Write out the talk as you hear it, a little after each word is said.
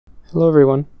Hello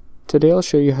everyone, today I'll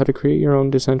show you how to create your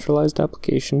own decentralized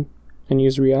application and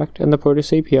use React and the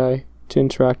Portis API to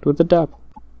interact with the Dapp.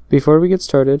 Before we get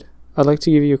started, I'd like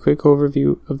to give you a quick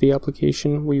overview of the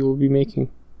application we will be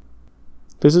making.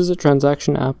 This is a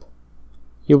transaction app.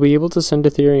 You'll be able to send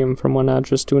Ethereum from one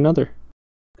address to another.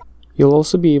 You'll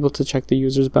also be able to check the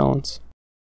user's balance.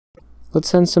 Let's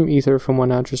send some Ether from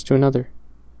one address to another.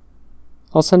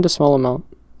 I'll send a small amount,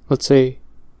 let's say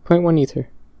 0.1 Ether.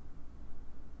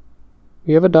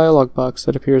 We have a dialog box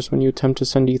that appears when you attempt to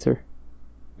send Ether.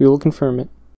 We will confirm it.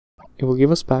 It will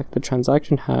give us back the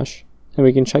transaction hash, and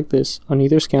we can check this on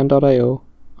etherscan.io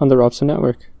on the Robson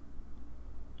network.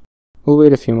 We'll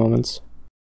wait a few moments.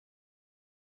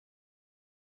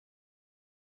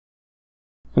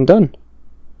 And done!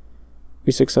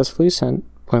 We successfully sent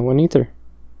 0.1 Ether.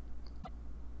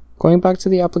 Going back to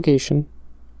the application,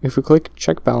 if we click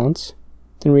Check Balance,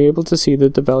 then we're able to see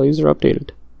that the values are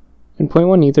updated, and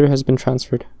 0.1 Ether has been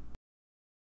transferred.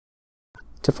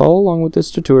 To follow along with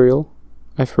this tutorial,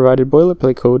 I've provided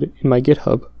boilerplate code in my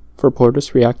GitHub for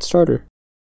Portis React Starter.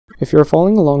 If you are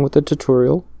following along with the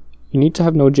tutorial, you need to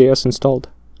have Node.js installed.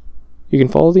 You can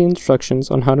follow the instructions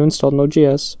on how to install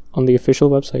Node.js on the official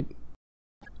website.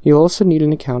 You'll also need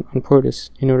an account on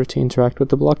Portis in order to interact with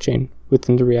the blockchain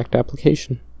within the React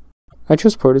application. I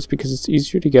chose Portis because it's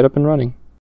easier to get up and running,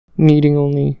 needing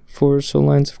only 4 or so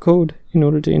lines of code in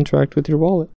order to interact with your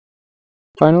wallet.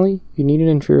 Finally, you need an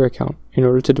inferior account in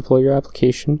order to deploy your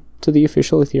application to the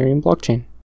official Ethereum blockchain.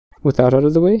 With that out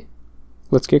of the way,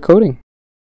 let's get coding.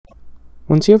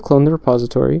 Once you have cloned the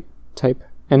repository, type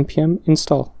npm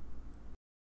install.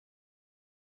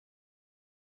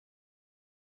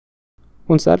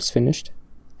 Once that is finished,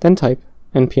 then type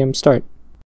npm start.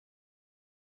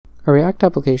 A React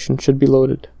application should be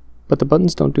loaded, but the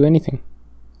buttons don't do anything.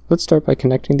 Let's start by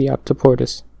connecting the app to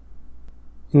Portis.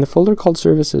 In the folder called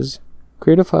Services,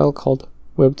 create a file called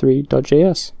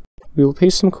web3.js. We will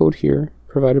paste some code here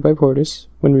provided by Portis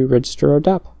when we register our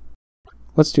Dapp.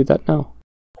 Let's do that now.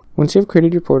 Once you have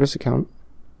created your Portis account,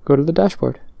 go to the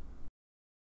dashboard.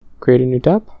 Create a new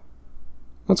Dapp.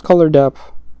 Let's call our Dapp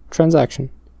Transaction.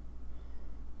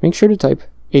 Make sure to type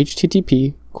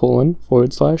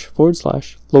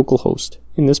http://localhost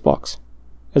in this box,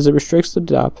 as it restricts the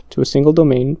Dapp to a single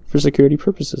domain for security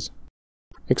purposes.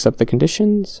 Accept the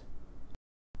conditions.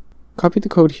 Copy the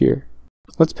code here.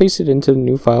 Let's paste it into the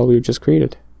new file we've just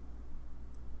created.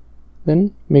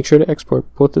 Then make sure to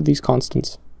export both of these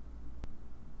constants.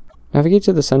 Navigate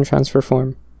to the send transfer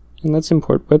form, and let's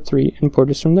import Web3 and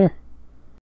Portis from there.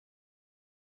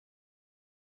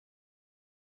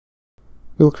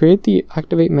 We'll create the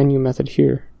activate menu method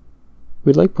here.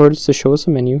 We'd like Portis to show us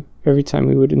a menu every time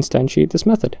we would instantiate this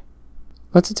method.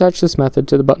 Let's attach this method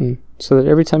to the button so that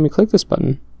every time we click this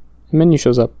button, a menu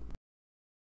shows up.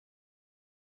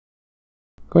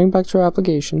 Going back to our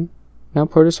application, now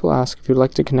Portis will ask if you'd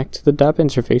like to connect to the Dapp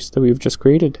interface that we've just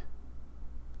created.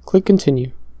 Click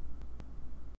Continue.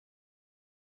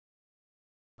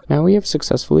 Now we have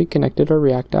successfully connected our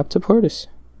React app to Portis.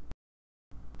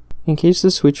 In case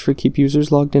the switch for keep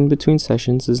users logged in between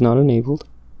sessions is not enabled,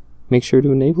 make sure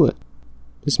to enable it.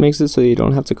 This makes it so you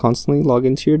don't have to constantly log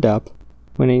into your Dapp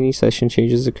when any session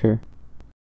changes occur.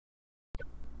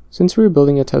 Since we're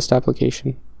building a test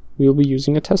application, we will be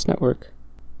using a test network.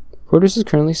 Portis is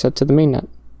currently set to the mainnet.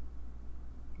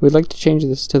 We'd like to change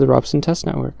this to the Robson test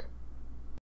network.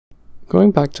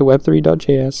 Going back to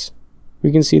web3.js,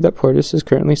 we can see that Portis is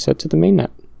currently set to the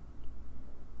mainnet.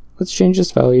 Let's change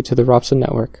this value to the Robson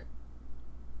network.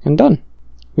 And done!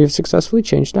 We have successfully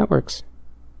changed networks.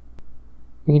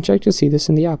 We can check to see this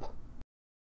in the app.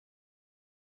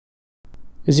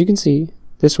 As you can see,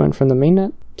 this went from the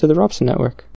mainnet to the Robson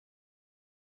network.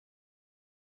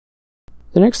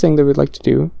 The next thing that we'd like to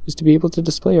do is to be able to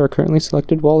display our currently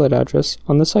selected wallet address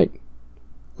on the site.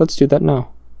 Let's do that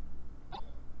now.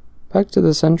 Back to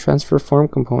the send transfer form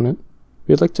component,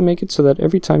 we'd like to make it so that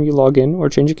every time you log in or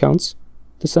change accounts,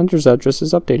 the sender's address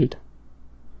is updated.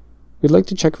 We'd like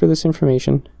to check for this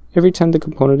information every time the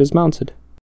component is mounted.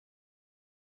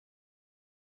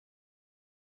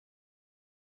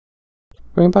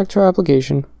 Going back to our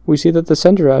application, we see that the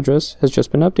sender address has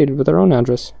just been updated with our own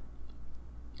address.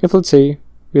 If, let's say,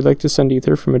 we'd like to send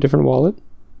Ether from a different wallet,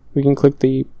 we can click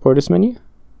the Portis menu,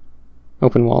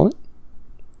 open wallet,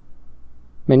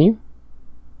 menu.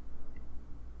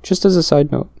 Just as a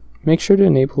side note, make sure to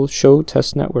enable Show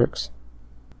Test Networks.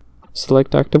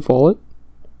 Select Active Wallet,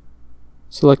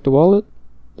 select a wallet,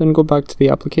 then go back to the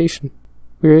application.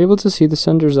 We are able to see the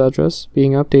sender's address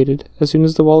being updated as soon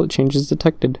as the wallet change is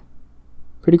detected.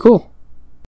 Pretty cool!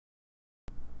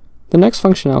 The next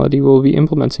functionality we'll be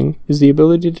implementing is the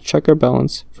ability to check our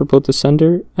balance for both the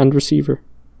sender and receiver.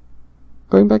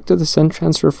 Going back to the send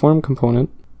transfer form component,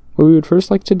 what we would first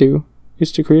like to do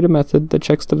is to create a method that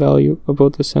checks the value of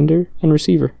both the sender and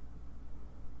receiver.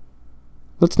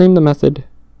 Let's name the method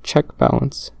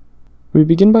checkBalance. We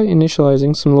begin by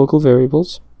initializing some local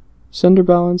variables: sender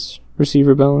balance,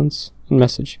 receiver balance, and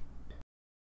message.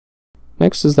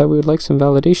 Next is that we would like some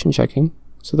validation checking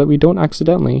so that we don't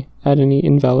accidentally add any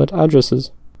invalid addresses.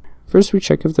 First we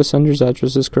check if the sender's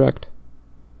address is correct.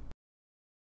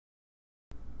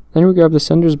 Then we grab the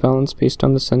sender's balance based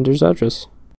on the sender's address.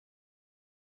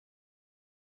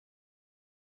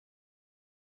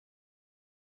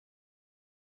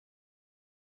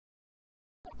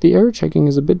 The error checking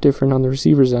is a bit different on the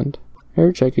receiver's end.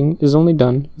 Error checking is only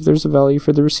done if there's a value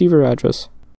for the receiver address.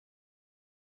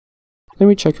 Then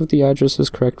we check if the address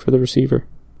is correct for the receiver.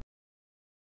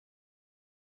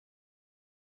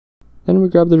 Then we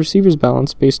grab the receiver's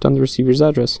balance based on the receiver's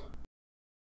address.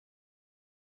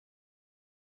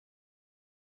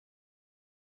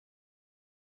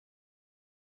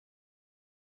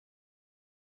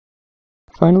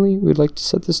 Finally, we'd like to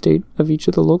set the state of each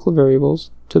of the local variables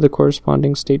to the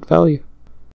corresponding state value.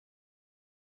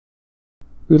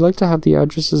 We would like to have the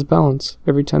addresses balance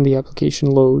every time the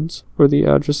application loads or the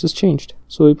address is changed,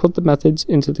 so we put the methods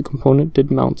into the component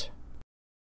didMount.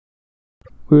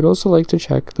 We would also like to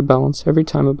check the balance every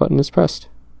time a button is pressed,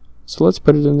 so let's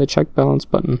put it in the checkBalance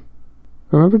button.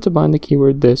 Remember to bind the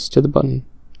keyword this to the button,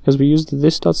 as we use the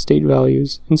this.state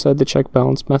values inside the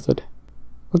checkBalance method.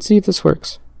 Let's see if this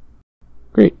works.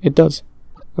 Great, it does.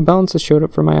 A balance has showed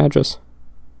up for my address.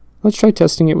 Let's try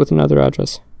testing it with another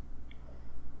address.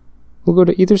 We'll go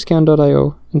to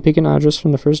etherscan.io and pick an address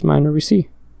from the first miner we see.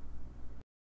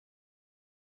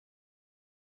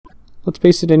 Let's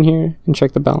paste it in here and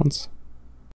check the balance.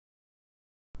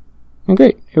 And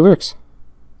great, it works.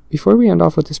 Before we end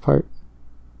off with this part,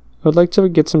 I would like to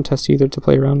get some test ether to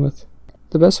play around with.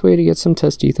 The best way to get some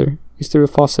test ether is through a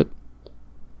faucet.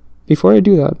 Before I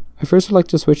do that, I first would like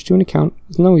to switch to an account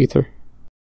with no ether.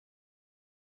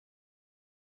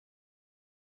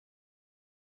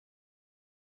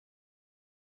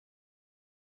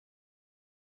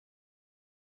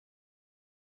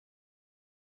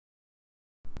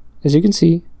 As you can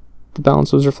see, the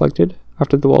balance was reflected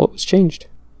after the wallet was changed.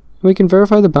 And we can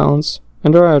verify the balance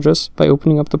and our address by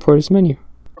opening up the Portis menu.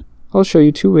 I'll show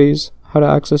you two ways how to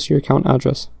access your account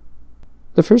address.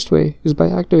 The first way is by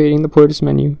activating the Portis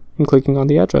menu and clicking on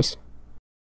the address.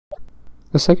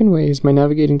 The second way is by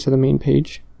navigating to the main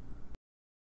page,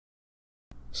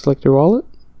 select your wallet,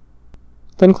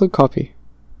 then click copy,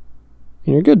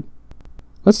 and you're good.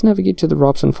 Let's navigate to the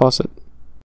Robson faucet.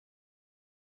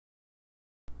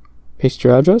 Paste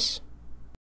your address,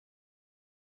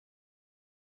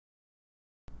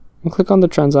 and click on the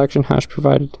transaction hash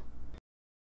provided.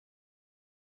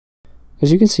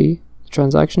 As you can see, the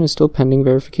transaction is still pending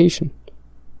verification,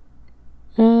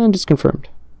 and it's confirmed.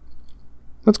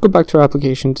 Let's go back to our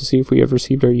application to see if we have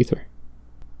received our ether.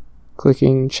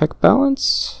 Clicking check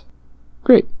balance.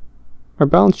 Great, our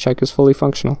balance check is fully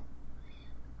functional.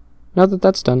 Now that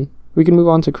that's done, we can move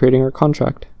on to creating our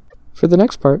contract. For the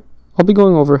next part, I'll be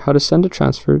going over how to send a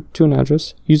transfer to an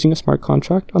address using a smart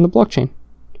contract on the blockchain.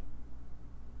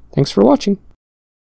 Thanks for watching.